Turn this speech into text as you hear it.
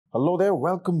Hello there,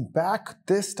 welcome back.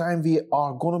 This time we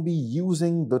are going to be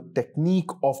using the technique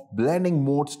of blending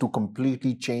modes to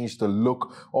completely change the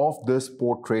look of this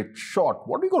portrait shot.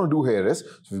 What we're going to do here is,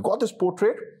 so we've got this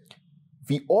portrait.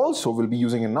 We also will be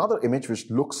using another image which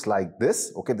looks like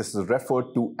this. Okay, this is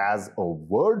referred to as a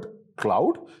word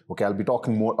cloud. Okay, I'll be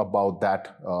talking more about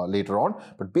that later on.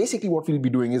 But basically what we'll be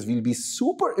doing is we'll be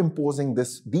superimposing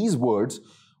these words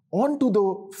onto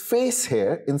the face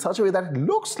here in such a way that it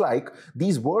looks like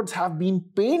these words have been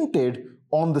painted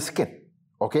on the skin.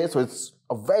 Okay, so it's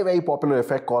a very popular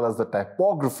effect called as the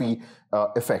typography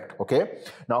effect. Okay,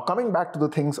 now coming back to the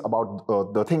things about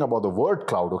the word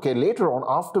cloud. Okay, later on,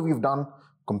 after we've done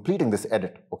completing this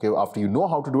edit, okay, after you know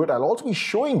how to do it, I'll also be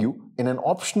showing you in an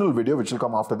optional video which will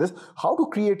come after this how to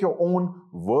create your own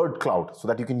word cloud so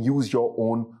that you can use your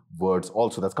own words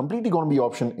also. That's completely going to be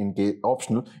optional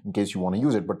in case you want to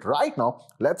use it. But right now,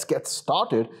 let's get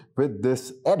started with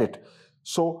this edit.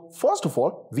 So first of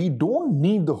all, we don't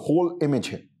need the whole image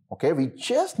here. Okay, we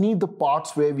just need the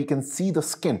parts where we can see the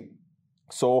skin.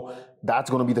 So that's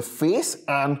going to be the face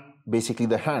and basically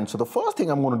the hand. So the first thing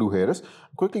I'm going to do here is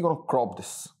I'm quickly going to crop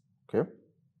this. Okay.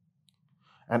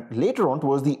 And later on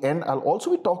towards the end, I'll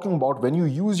also be talking about when you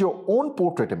use your own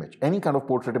portrait image, any kind of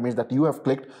portrait image that you have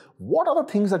clicked, what are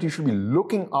the things that you should be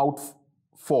looking out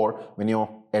for when you're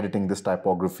editing this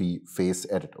typography face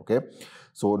edit. Okay.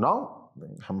 So now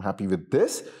I'm happy with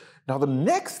this. Now the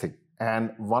next thing,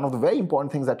 and one of the very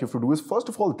important things that you have to do is, first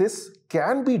of all, this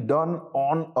can be done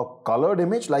on a colored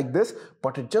image like this,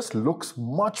 but it just looks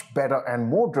much better and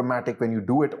more dramatic when you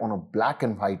do it on a black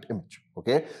and white image.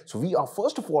 Okay, so we are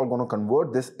first of all going to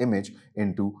convert this image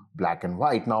into black and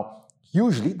white. Now,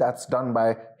 usually that's done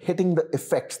by hitting the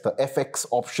effects, the FX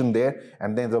option there,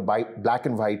 and then the black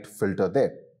and white filter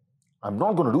there. I'm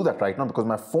not going to do that right now because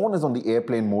my phone is on the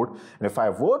airplane mode, and if I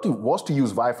was to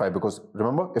use Wi-Fi, because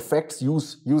remember effects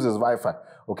uses Wi-Fi,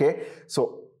 okay,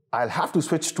 so I'll have to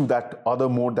switch to that other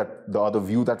mode, that the other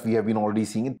view that we have been already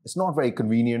seeing. It's not very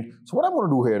convenient. So what I'm going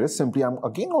to do here is simply I'm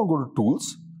again going to go to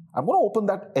Tools. I'm going to open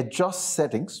that Adjust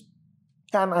Settings,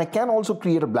 and I can also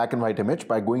create a black and white image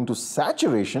by going to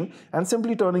Saturation and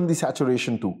simply turning the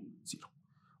saturation to 0.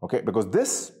 Okay, because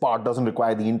this part doesn't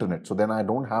require the internet, so then I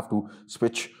don't have to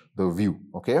switch the view.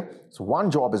 Okay, so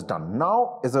one job is done.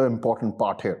 Now is an important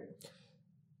part here.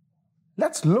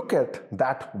 Let's look at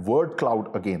that word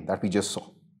cloud again that we just saw.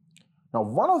 Now,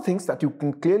 one of the things that you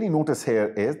can clearly notice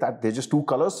here is that there's just two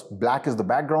colors. Black is the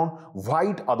background,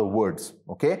 white are the words.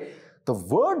 Okay, the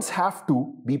words have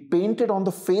to be painted on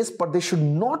the face, but they should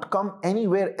not come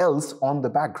anywhere else on the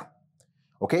background.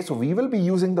 Okay, so we will be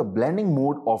using the blending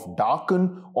mode of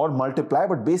darken or multiply,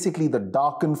 but basically the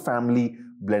darken family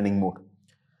blending mode.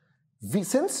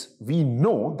 Since we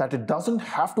know that it doesn't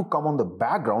have to come on the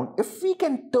background, if we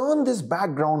can turn this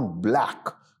background black,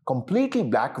 completely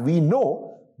black, we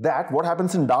know that what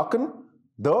happens in darken,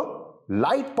 the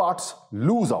light parts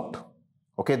lose out.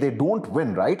 Okay, they don't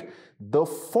win, right? The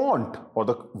font or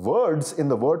the words in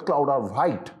the word cloud are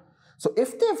white. So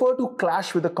if they were to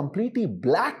clash with a completely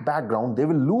black background, they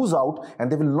will lose out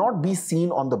and they will not be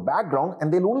seen on the background,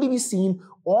 and they'll only be seen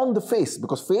on the face,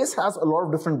 because face has a lot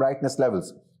of different brightness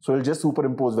levels. So it'll just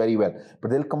superimpose very well. But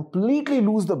they'll completely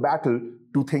lose the battle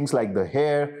to things like the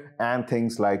hair and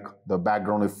things like the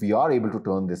background if we are able to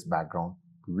turn this background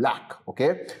black.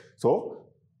 Okay, so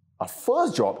our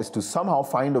first job is to somehow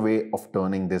find a way of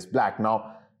turning this black.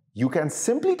 Now, you can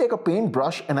simply take a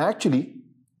paintbrush and actually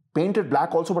paint it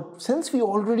black also, but since we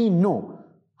already know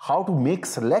how to make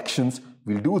selections,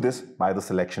 we'll do this by the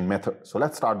selection method. So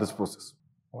let's start this process.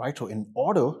 All right, so in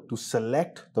order to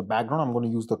select the background, I'm going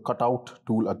to use the cutout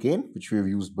tool again, which we have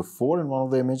used before in one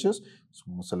of the images. So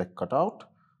I'm going to select cutout.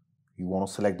 You want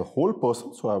to select the whole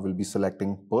person, so I will be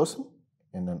selecting person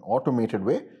in an automated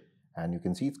way, and you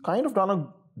can see it's kind of done a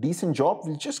decent job.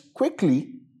 We'll just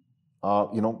quickly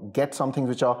get some things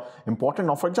which are important.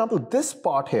 Now, for example, this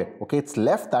part here, okay, it's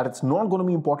left that it's not going to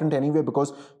be important anyway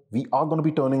because we are going to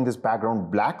be turning this background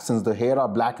black. Since the hair are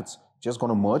black, it's just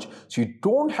going to merge. So you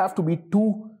don't have to be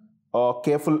too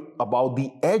careful about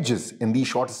the edges in these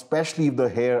shots, especially if the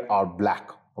hair are black.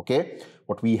 Okay,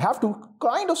 what we have to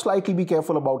kind of slightly be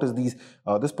careful about is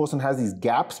this person has these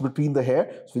gaps between the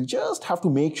hair. So we'll just have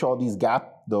to make sure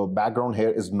the background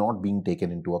hair is not being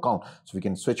taken into account. So we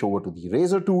can switch over to the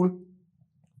eraser tool.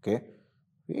 Okay,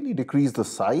 really decrease the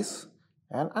size,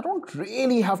 and I don't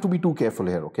really have to be too careful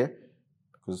here, okay,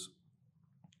 because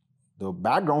the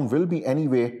background will be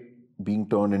anyway being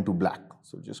turned into black.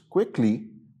 So just quickly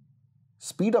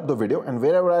speed up the video, and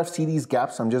wherever I see these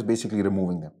gaps, I'm just basically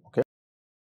removing them. Okay.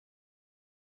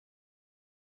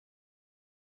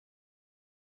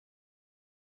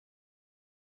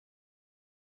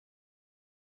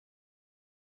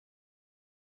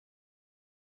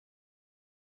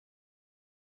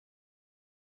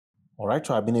 All right,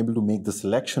 so I've been able to make the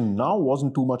selection now.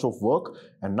 Wasn't too much of work.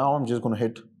 And now I'm just going to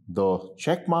hit the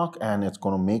check mark and it's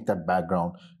going to make that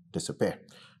background disappear.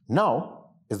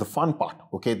 Now is the fun part.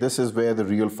 Okay, this is where the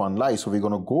real fun lies. So we're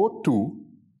going to go to,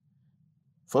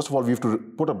 first of all, we have to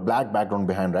put a black background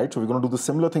behind, right? So we're going to do the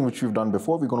similar thing which we've done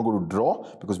before. We're going to go to draw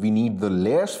because we need the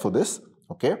layers for this.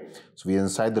 Okay, so we're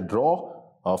inside the draw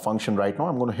function right now.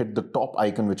 I'm going to hit the top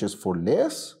icon which is for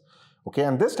layers. Okay,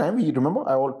 and this time, you remember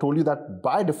I told you that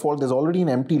by default there's already an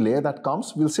empty layer that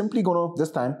comes. We're simply going to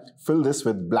this time fill this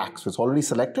with black. So it's already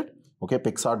selected. Okay,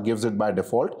 Picsart gives it by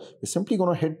default. We're simply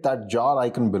going to hit that jar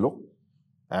icon below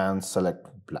and select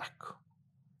black.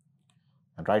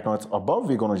 And right now it's above.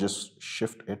 We're going to just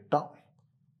shift it down.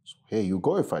 So here you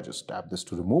go. If I just tap this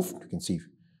to remove, you can see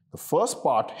the first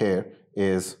part here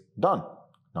is done.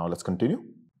 Now let's continue.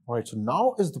 All right, so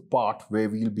now is the part where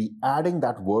we'll be adding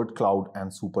that word cloud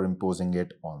and superimposing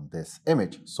it on this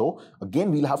image. So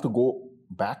again, we'll have to go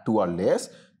back to our layers.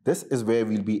 This is where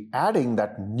we'll be adding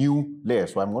that new layer.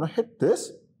 So I'm going to hit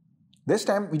this. This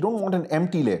time, we don't want an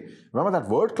empty layer. Remember that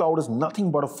word cloud is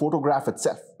nothing but a photograph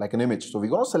itself, like an image. So we're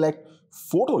going to select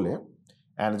photo layer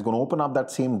and it's going to open up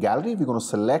that same gallery. We're going to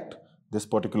select this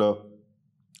particular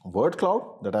word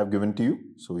cloud that I've given to you.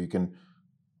 So you can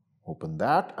open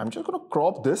that. I'm just going to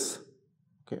crop this.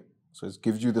 Okay, so it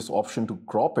gives you this option to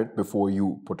crop it before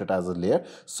you put it as a layer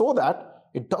so that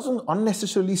it doesn't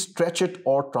unnecessarily stretch it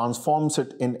or transforms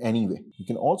it in any way. You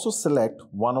can also select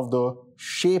one of the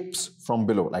shapes from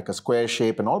below, like a square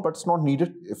shape and all, but it's not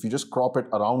needed. If you just crop it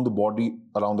around the body,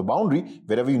 around the boundary,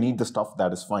 wherever you need the stuff,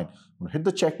 that is fine. I'm going to hit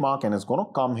the check mark and it's going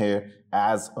to come here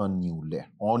as a new layer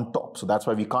on top. So that's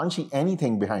why we can't see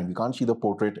anything behind. We can't see the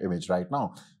portrait image right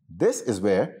now. This is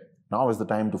where now is the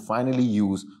time to finally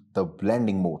use the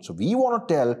blending mode. So we want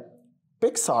to tell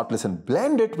Picsart, listen,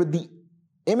 blend it with the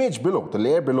image below, the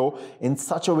layer below, in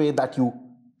such a way that you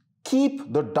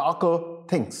keep the darker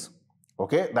things.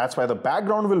 Okay, that's why the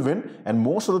background will win and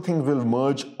most of the things will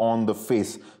merge on the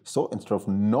face. So instead of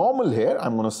normal here,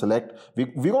 I'm going to select, we're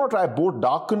going to try both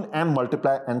darken and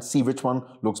multiply and see which one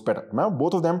looks better. Remember,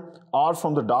 both of them are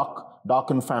from the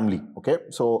darken family. Okay,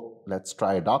 so let's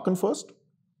try darken first.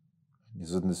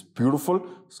 Isn't this beautiful?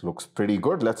 This looks pretty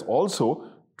good. Let's also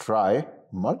try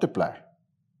multiply.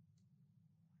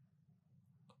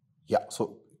 Yeah,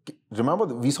 so remember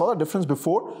we saw the difference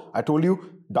before. I told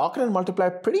you darken and multiply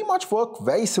pretty much work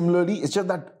very similarly. It's just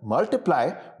that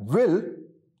multiply will,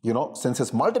 since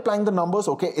it's multiplying the numbers,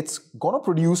 okay, it's going to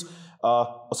produce a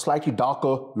slightly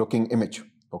darker looking image.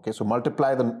 Okay, so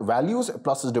multiply the values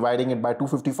plus is dividing it by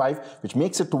 255, which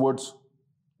makes it towards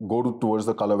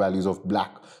the color values of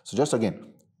black. So just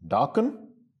again, darken.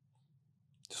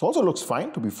 This also looks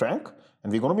fine, to be frank,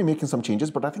 and we're going to be making some changes,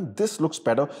 but I think this looks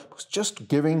better because just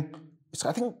giving,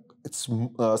 I think it's,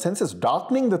 since it's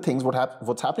darkening the things,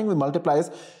 what's happening with multiply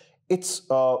is it's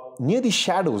near the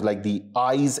shadows, like the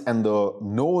eyes and the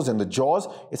nose and the jaws,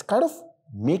 it's kind of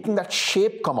making that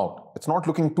shape come out. It's not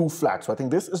looking too flat. So I think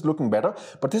this is looking better,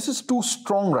 but this is too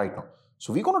strong right now.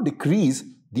 So we're going to decrease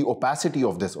the opacity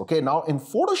of this. Okay, now in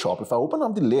Photoshop, if I open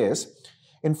up the layers,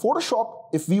 in Photoshop,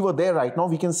 if we were there right now,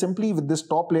 we can simply, with this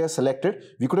top layer selected,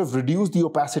 we could have reduced the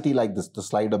opacity like this, the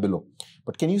slider below.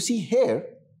 But can you see here,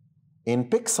 in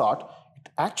Picsart, it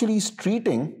actually is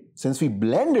treating, since we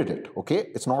blended it, okay,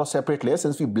 it's not a separate layer,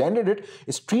 since we blended it,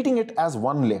 it's treating it as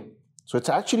one layer. So it's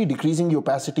actually decreasing the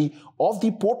opacity of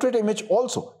the portrait image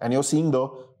also, and you're seeing the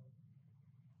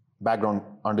background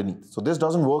underneath. So this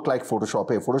doesn't work like Photoshop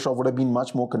here. Photoshop would have been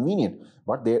much more convenient,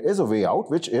 but there is a way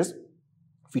out, which is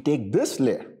if we take this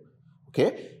layer,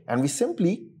 okay, and we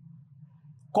simply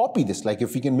copy this, like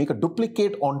if we can make a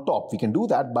duplicate on top, we can do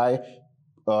that by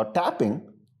tapping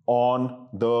on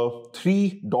the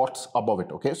 3 dots above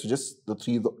it, okay, so just the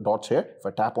 3 dots here. If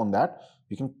I tap on that,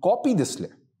 we can copy this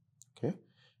layer, okay,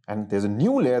 and there's a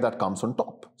new layer that comes on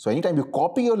top. So anytime you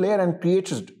copy a layer and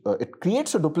it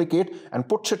creates a duplicate and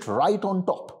puts it right on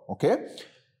top, okay.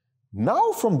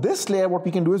 Now from this layer, what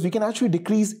we can do is we can actually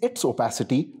decrease its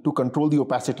opacity to control the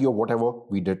opacity of whatever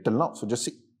we did till now. So just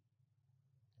see,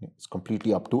 it's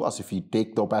completely up to us. If we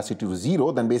take the opacity to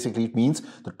 0, then basically it means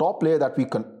the top layer that we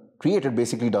created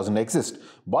basically doesn't exist.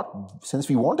 But since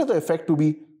we wanted the effect to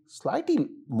be slightly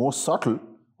more subtle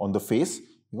on the face,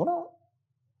 we're gonna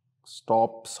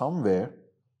stop somewhere.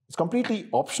 It's completely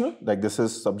optional, like this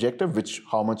is subjective, which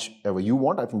how much ever you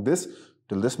want. I think this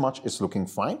till this much is looking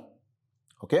fine.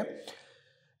 Okay,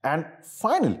 and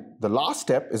finally, the last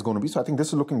step is going to be, so I think this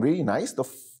is looking really nice.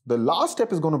 The last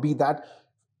step is going to be that,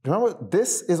 remember,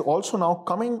 this is also now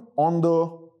coming on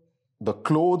the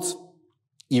clothes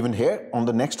Even here on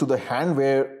the next to the hand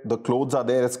where the clothes are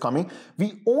there, it's coming.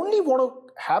 We only want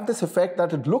to have this effect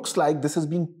that it looks like this is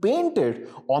being painted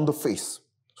on the face.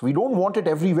 So we don't want it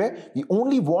everywhere. We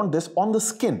only want this on the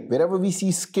skin. Wherever we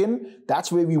see skin, that's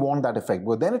where we want that effect.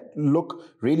 But then it look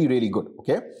really, really good.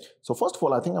 Okay. So first of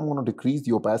all, I think I'm going to decrease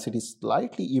the opacity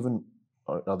slightly, even,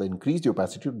 or rather increase the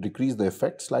opacity to decrease the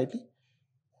effect slightly.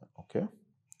 Okay.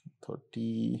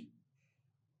 30,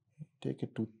 take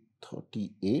it to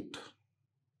 38.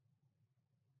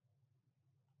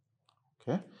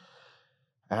 Okay.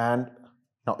 And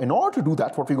now in order to do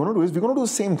that, what we're going to do is we're going to do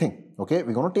the same thing. Okay.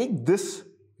 We're going to take this,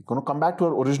 we're going to come back to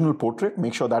our original portrait,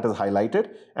 make sure that is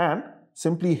highlighted, and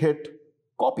simply hit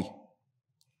copy.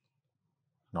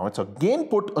 Now it's again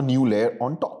put a new layer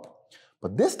on top.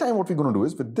 But this time what we're going to do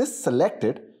is with this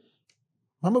selected,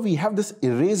 remember we have this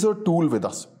eraser tool with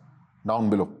us down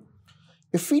below.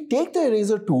 If we take the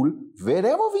eraser tool,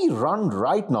 wherever we run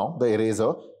right now, the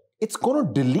eraser, it's going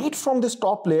to delete from this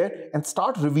top layer and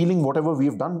start revealing whatever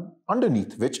we've done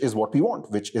underneath, which is what we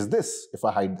want, which is this. If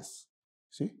I hide this,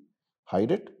 see, hide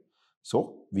it.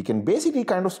 So we can basically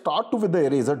kind of start to with the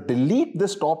eraser, delete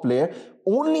this top layer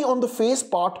only on the face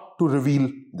part to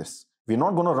reveal this. We're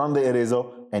not going to run the eraser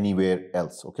anywhere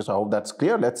else. Okay, so I hope that's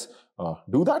clear. Let's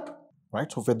do that.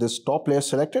 Right, so with this top layer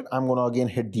selected, I'm going to again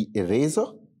hit the eraser.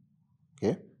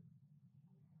 Okay.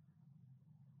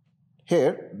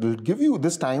 Here, it will give you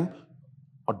this time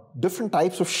different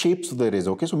types of shapes of the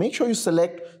eraser. Okay, so make sure you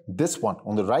select this one.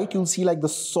 On the right, you'll see like the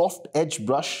soft edge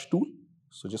brush tool.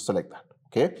 So just select that.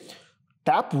 Okay.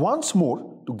 Tap once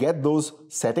more to get those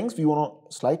settings. We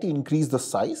want to slightly increase the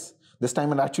size. This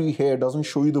time it actually here doesn't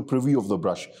show you the preview of the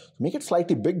brush. So make it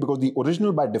slightly big because the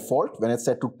original by default, when it's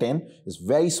set to 10, is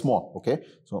very small. Okay.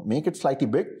 So make it slightly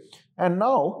big. And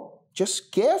now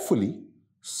just carefully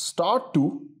start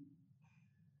to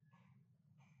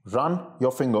run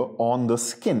your finger on the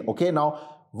skin. Okay,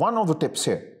 now one of the tips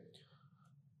here,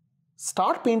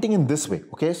 start painting in this way.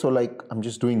 Okay, so like I'm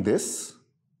just doing this,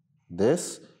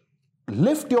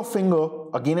 lift your finger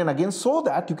again and again so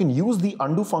that you can use the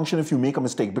undo function if you make a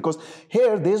mistake, because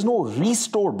here there's no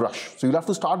restore brush. So you'll have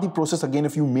to start the process again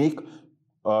if you make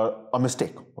a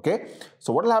mistake. Okay,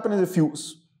 so what will happen is if you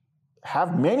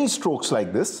have many strokes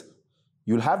like this,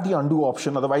 you'll have the undo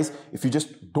option. Otherwise, if you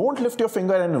just don't lift your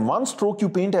finger and in one stroke you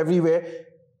paint everywhere,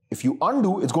 if you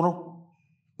undo, it's going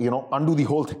to, undo the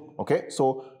whole thing. Okay,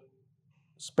 so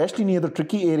especially near the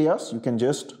tricky areas, you can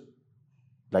just,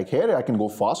 like here, I can go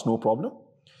fast, no problem.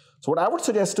 So what I would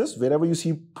suggest is wherever you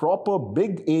see proper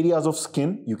big areas of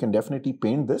skin, you can definitely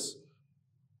paint this.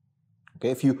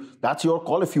 Okay, that's your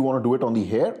call if you want to do it on the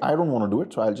hair. I don't want to do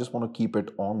it, so I'll just want to keep it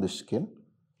on the skin.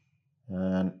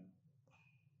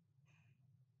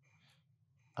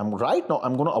 And right now,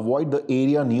 I'm going to avoid the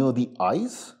area near the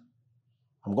eyes.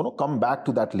 I'm going to come back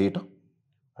to that later.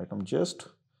 Right,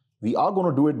 we are going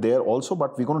to do it there also,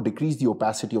 but we're going to decrease the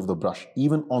opacity of the brush.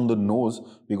 Even on the nose,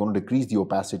 we're going to decrease the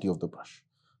opacity of the brush.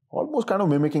 Almost kind of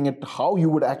mimicking it, how you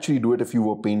would actually do it if you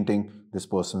were painting this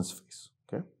person's face.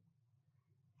 Okay.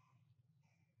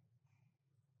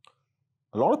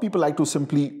 A lot of people like to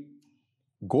simply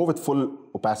go with full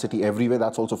opacity everywhere.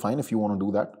 That's also fine if you want to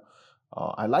do that.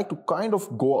 I like to kind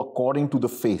of go according to the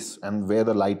face and where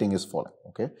the lighting is falling.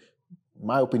 Okay. In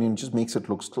my opinion, just makes it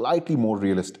look slightly more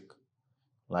realistic,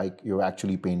 like you've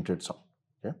actually painted some.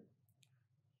 Okay.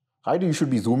 Ideally, you should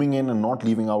be zooming in and not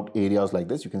leaving out areas like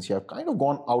this. You can see I've kind of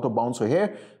gone out of bounds. So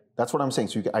here, that's what I'm saying.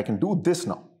 So I can do this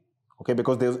now. Okay,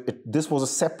 because this was a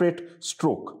separate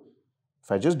stroke.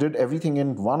 If I just did everything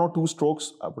in 1 or 2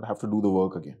 strokes, I would have to do the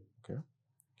work again. Okay.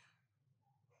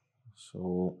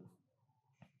 So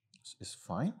this is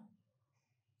fine.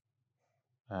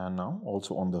 And now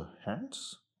also on the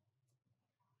hands.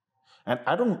 And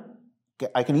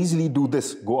I can easily do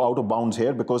this, go out of bounds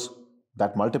here, because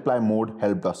that multiply mode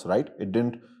helped us, right? It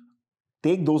didn't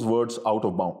take those words out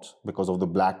of bounds because of the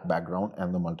black background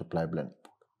and the multiply blending.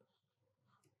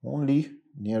 Only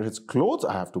near his clothes,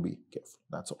 I have to be careful.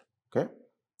 That's all. Okay.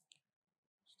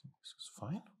 This is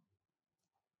fine.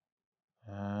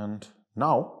 And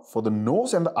now for the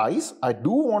nose and the eyes, I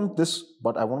do want this,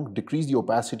 but I want to decrease the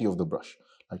opacity of the brush,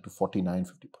 like to 49,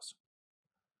 50%.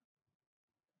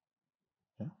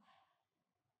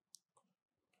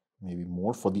 Maybe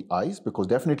more for the eyes, because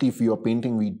definitely if you are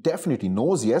painting, we definitely,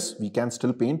 nose, yes, we can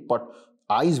still paint, but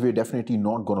eyes, we're definitely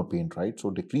not going to paint, right?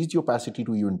 So decrease the opacity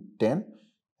to even 10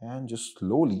 and just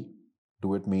slowly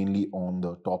do it mainly on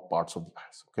the top parts of the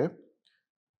eyes, okay?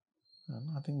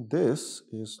 And I think this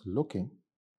is looking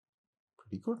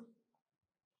pretty good.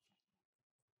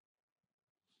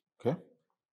 Okay.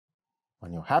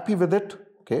 When you're happy with it,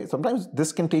 Okay, sometimes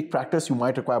this can take practice. You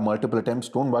might require multiple attempts.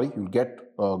 Don't worry, you'll get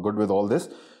good with all this.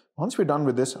 Once we're done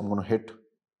with this, I'm going to hit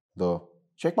the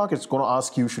check mark. It's going to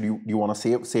ask you, do you want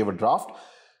to save a draft?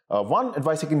 One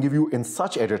advice I can give you in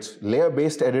such edits,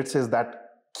 layer-based edits, is that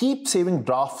keep saving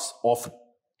drafts often.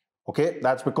 Okay,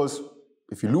 that's because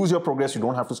if you lose your progress, you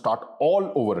don't have to start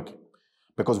all over again.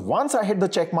 Because once I hit the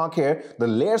check mark here, the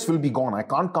layers will be gone. I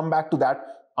can't come back to that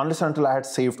unless until I had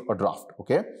saved a draft.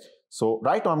 Okay, so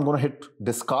right now I'm going to hit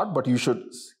discard, but you should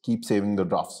keep saving the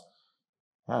drafts.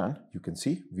 And you can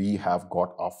see we have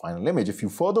got our final image. If you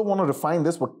further want to refine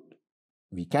this, what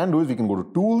we can do is we can go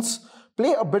to Tools,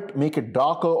 play a bit, make it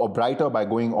darker or brighter by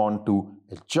going on to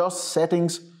Adjust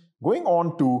Settings, going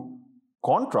on to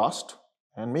Contrast,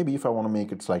 and maybe if I want to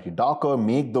make it slightly darker,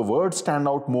 make the words stand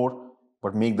out more,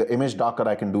 but make the image darker,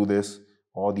 I can do this,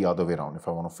 or the other way around if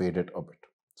I want to fade it a bit.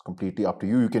 It's completely up to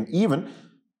you. You can even,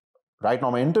 right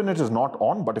now my internet is not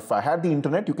on, but if I had the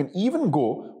internet, you can even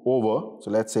go over,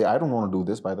 so let's say I don't want to do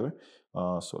this, by the way,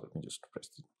 so let me just press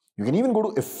this. You can even go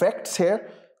to Effects here.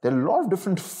 There are a lot of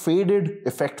different faded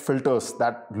effect filters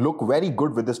that look very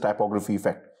good with this typography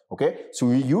effect. Okay, so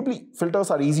usually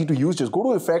filters are easy to use. Just go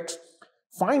to Effects,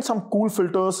 find some cool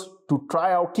filters to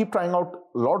try out, keep trying out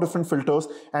a lot of different filters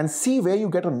and see where you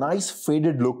get a nice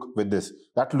faded look with this.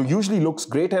 That usually looks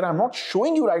great here. I'm not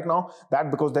showing you right now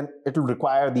that because then it will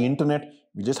require the internet.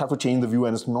 We just have to change the view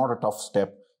and it's not a tough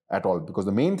step at all, because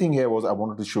the main thing here was I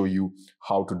wanted to show you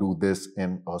how to do this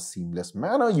in a seamless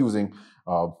manner using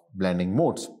blending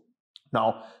modes.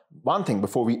 Now, one thing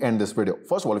before we end this video,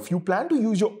 first of all, if you plan to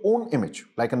use your own image,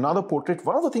 like another portrait,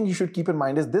 one of the things you should keep in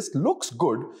mind is this looks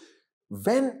good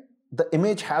when the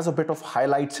image has a bit of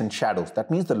highlights and shadows. That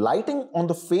means the lighting on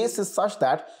the face is such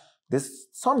that there's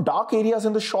some dark areas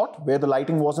in the shot where the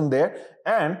lighting wasn't there,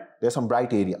 and there's some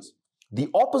bright areas. The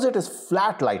opposite is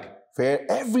flat lighting, where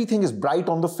everything is bright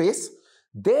on the face.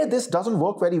 There, this doesn't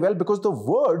work very well because the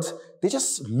words, they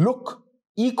just look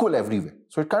equal everywhere.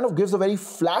 So it kind of gives a very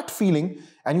flat feeling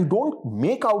and you don't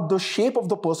make out the shape of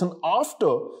the person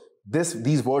after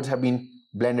these words have been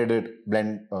blended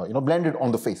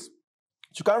on the face.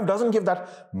 So it kind of doesn't give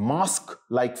that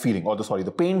mask-like feeling, or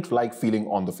the paint-like feeling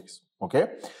on the face. Okay,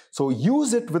 so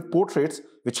use it with portraits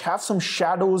which have some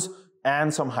shadows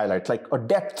and some highlights, like a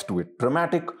depth to it,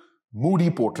 dramatic, moody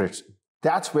portraits.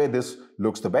 That's where this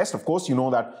looks the best. Of course, you know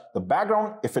that the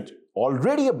background, if it's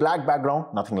already a black background,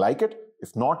 nothing like it.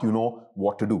 If not, you know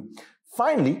what to do.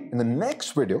 Finally, in the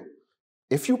next video,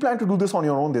 if you plan to do this on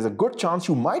your own, there's a good chance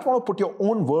you might want to put your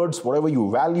own words, whatever you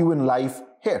value in life,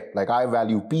 here. Like I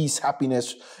value peace,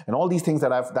 happiness, and all these things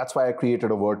that's why I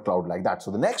created a word cloud like that. So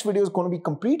the next video is going to be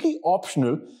completely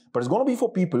optional, but it's going to be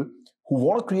for people who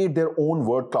want to create their own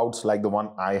word clouds like the one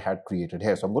I had created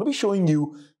here. So I'm going to be showing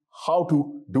you how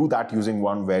to do that using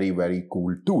one very, very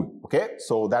cool tool. Okay,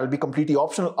 so that'll be completely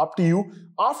optional, up to you.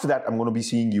 After that, I'm going to be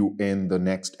seeing you in the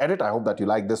next edit. I hope that you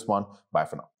like this one. Bye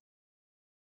for now.